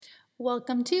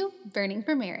Welcome to Burning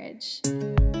for Marriage.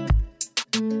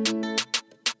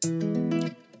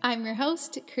 I'm your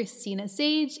host, Christina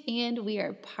Sage, and we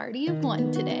are party of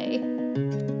one today.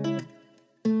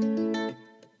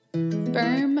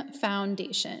 Firm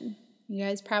Foundation. You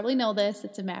guys probably know this.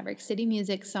 It's a Maverick City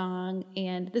Music song,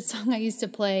 and the song I used to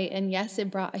play, and yes,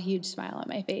 it brought a huge smile on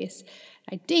my face.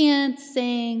 I danced,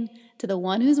 sang to the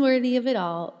one who's worthy of it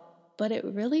all, but it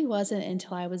really wasn't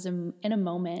until I was in a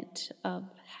moment of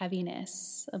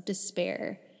heaviness, of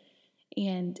despair,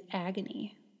 and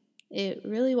agony. It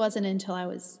really wasn't until I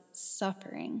was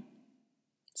suffering,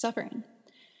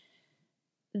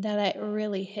 that it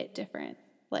really hit different,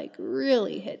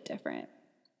 really hit different.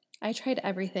 I tried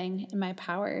everything in my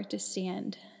power to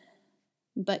stand,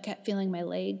 but kept feeling my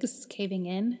legs caving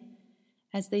in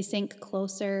as they sank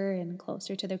closer and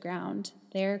closer to the ground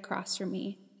there across from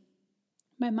me.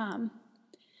 My mom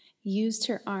used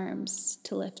her arms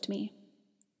to lift me.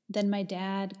 Then my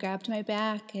dad grabbed my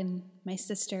back and my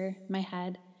sister, my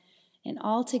head, and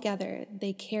all together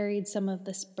they carried some of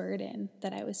this burden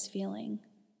that I was feeling,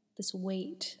 this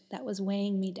weight that was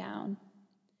weighing me down.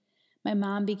 My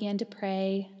mom began to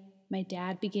pray. My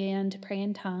dad began to pray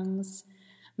in tongues.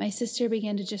 My sister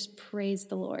began to just praise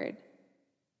the Lord.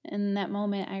 In that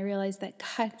moment, I realized that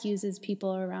God uses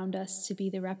people around us to be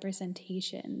the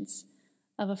representations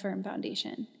of a firm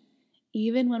foundation.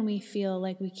 Even when we feel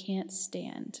like we can't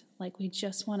stand, like we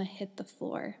just want to hit the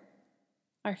floor,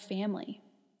 our family,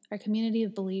 our community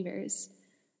of believers,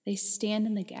 they stand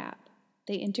in the gap,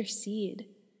 they intercede,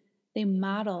 they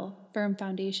model firm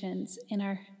foundations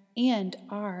and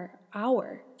are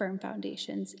our firm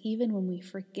foundations, even when we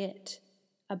forget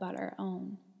about our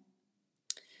own.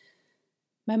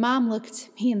 My mom looked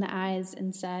me in the eyes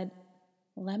and said,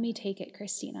 "Let me take it,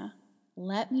 Christina.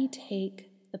 Let me take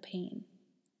the pain."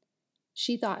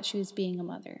 She thought she was being a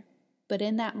mother, but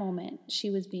in that moment, she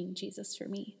was being Jesus for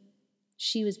me.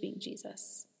 She was being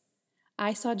Jesus.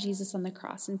 I saw Jesus on the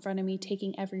cross in front of me,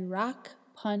 taking every rock,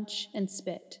 punch, and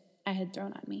spit I had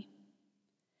thrown on me.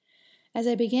 As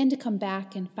I began to come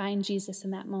back and find Jesus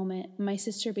in that moment, my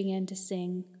sister began to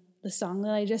sing the song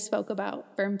that I just spoke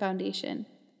about, Firm Foundation.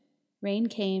 Rain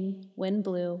came, wind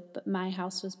blew, but my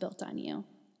house was built on you.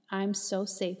 I'm so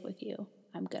safe with you.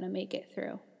 I'm going to make it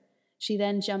through. She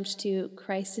then jumped to,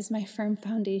 Christ is my firm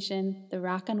foundation, the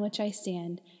rock on which I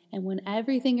stand, and when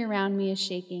everything around me is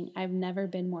shaking, I've never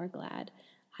been more glad.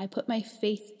 I put my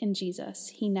faith in Jesus.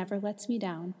 He never lets me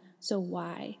down, so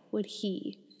why would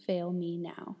he fail me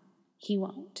now? He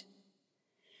won't.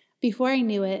 Before I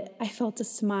knew it, I felt a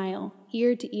smile,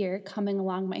 ear to ear, coming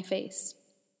along my face.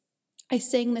 I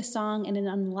sang the song and it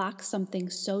unlocked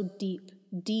something so deep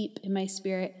in my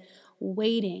spirit,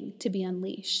 waiting to be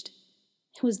unleashed.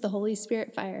 It was the Holy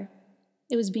Spirit fire.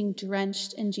 It was being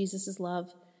drenched in Jesus'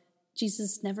 love,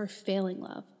 Jesus' never failing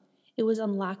love. It was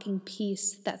unlocking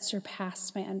peace that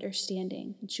surpassed my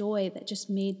understanding, joy that just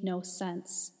made no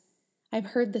sense.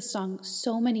 I've heard this song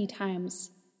so many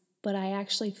times, but I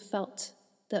actually felt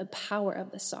the power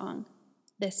of the song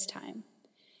this time.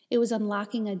 It was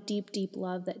unlocking a deep, deep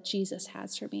love that Jesus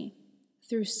has for me.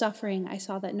 Through suffering, I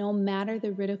saw that no matter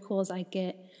the ridicules I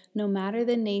get, no matter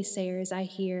the naysayers I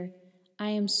hear, I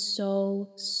am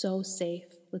so safe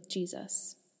with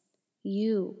Jesus.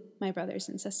 You, my brothers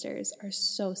and sisters, are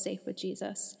so safe with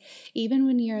Jesus. Even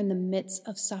when you're in the midst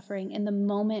of suffering, in the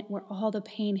moment where all the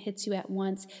pain hits you at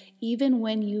once, even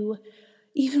when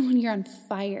you're on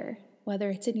fire, whether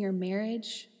it's in your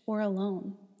marriage or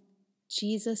alone,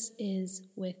 Jesus is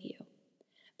with you.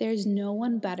 There's no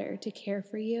one better to care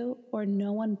for you or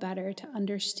no one better to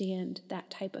understand that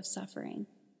type of suffering.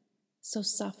 So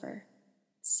suffer.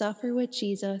 Suffer with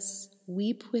Jesus,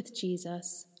 weep with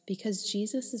Jesus, because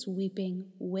Jesus is weeping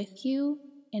with you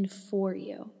and for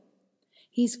you.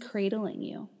 He's cradling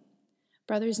you.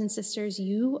 Brothers and sisters,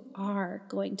 you are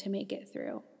going to make it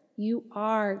through. You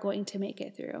are going to make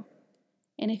it through.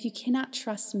 And if you cannot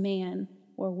trust man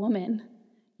or woman,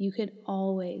 you can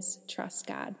always trust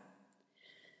God.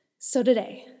 So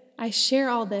today, I share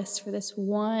all this for this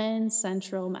one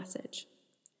central message.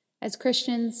 As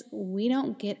Christians, we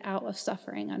don't get out of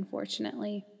suffering,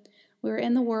 unfortunately. We're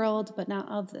in the world, but not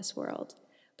of this world.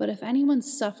 But if anyone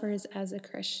suffers as a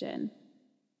Christian,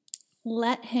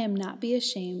 let him not be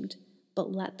ashamed,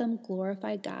 but let them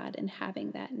glorify God in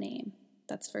having that name.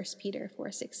 That's 1 Peter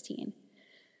 4:16.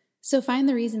 So find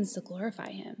the reasons to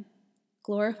glorify him.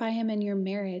 Glorify him in your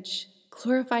marriage.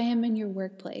 Glorify him in your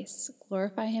workplace.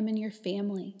 Glorify him in your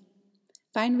family.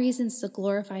 Find reasons to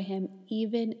glorify him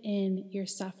even in your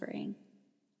suffering.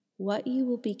 What you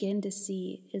will begin to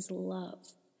see is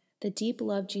love. The deep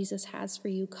love Jesus has for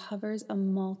you covers a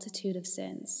multitude of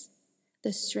sins.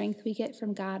 The strength we get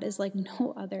from God is like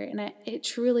no other, and it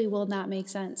truly will not make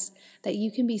sense that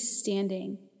you can be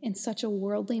standing in such a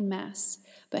worldly mess,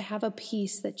 but have a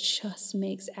peace that just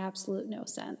makes absolute no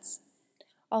sense.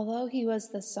 Although he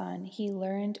was the Son, he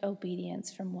learned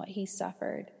obedience from what he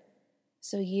suffered.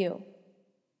 So your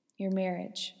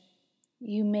marriage,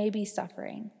 you may be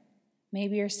suffering.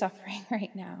 Maybe you're suffering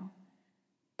right now,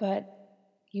 but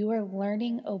you are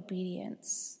learning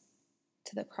obedience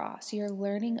to the cross. You're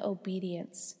learning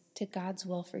obedience to God's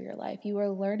will for your life. You are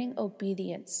learning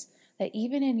obedience that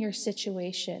even in your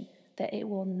situation, that it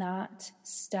will not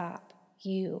stop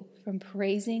you from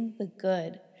praising the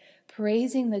good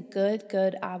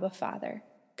Abba Father.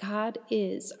 God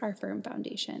is our firm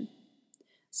foundation.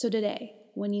 So today,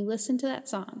 when you listen to that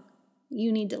song,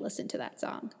 you need to listen to that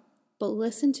song, but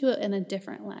listen to it in a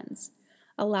different lens.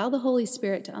 Allow the Holy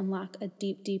Spirit to unlock a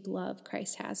deep, deep love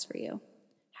Christ has for you,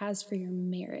 has for your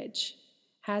marriage,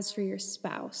 has for your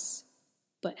spouse,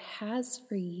 but has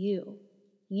for you.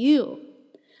 You.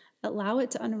 Allow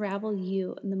it to unravel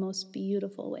you in the most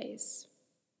beautiful ways.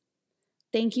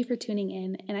 Thank you for tuning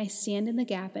in, and I stand in the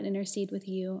gap and intercede with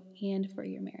you and for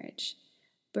your marriage.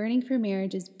 Burning for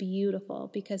marriage is beautiful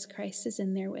because Christ is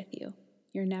in there with you.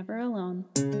 You're never alone,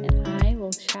 and I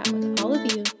will chat with all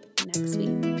of you next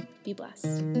week. Be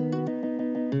blessed.